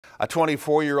A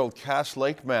 24-year-old Cass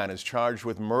Lake man is charged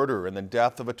with murder in the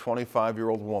death of a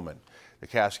 25-year-old woman. The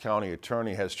Cass County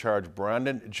attorney has charged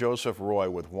Brandon Joseph Roy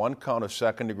with 1 count of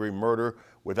second-degree murder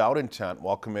without intent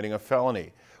while committing a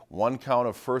felony, 1 count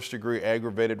of first-degree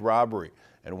aggravated robbery,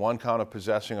 and 1 count of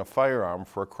possessing a firearm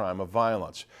for a crime of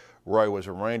violence. Roy was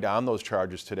arraigned on those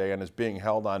charges today and is being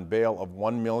held on bail of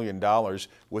 $1 million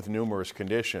with numerous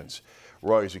conditions.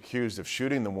 Roy is accused of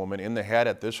shooting the woman in the head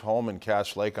at this home in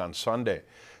Cass Lake on Sunday.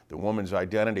 The woman's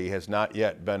identity has not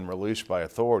yet been released by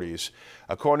authorities.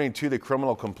 According to the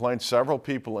criminal complaint, several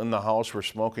people in the house were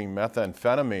smoking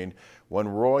methamphetamine when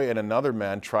Roy and another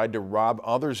man tried to rob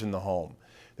others in the home.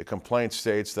 The complaint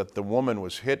states that the woman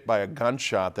was hit by a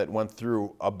gunshot that went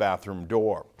through a bathroom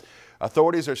door.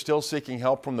 Authorities are still seeking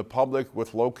help from the public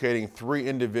with locating 3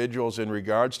 individuals in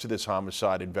regards to this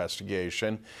homicide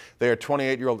investigation. They are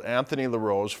 28-year-old Anthony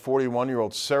LaRose,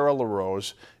 41-year-old Sarah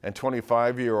LaRose, and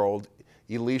 25-year-old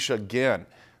Elisha Ginn.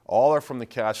 All are from the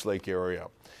Cass Lake area.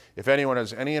 If anyone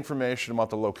has any information about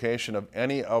the location of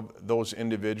any of those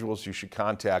individuals, you should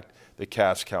contact the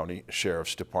Cass County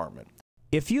Sheriff's Department.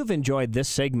 If you've enjoyed this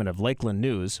segment of Lakeland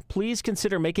News, please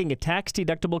consider making a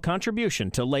tax-deductible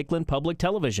contribution to Lakeland Public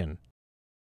Television.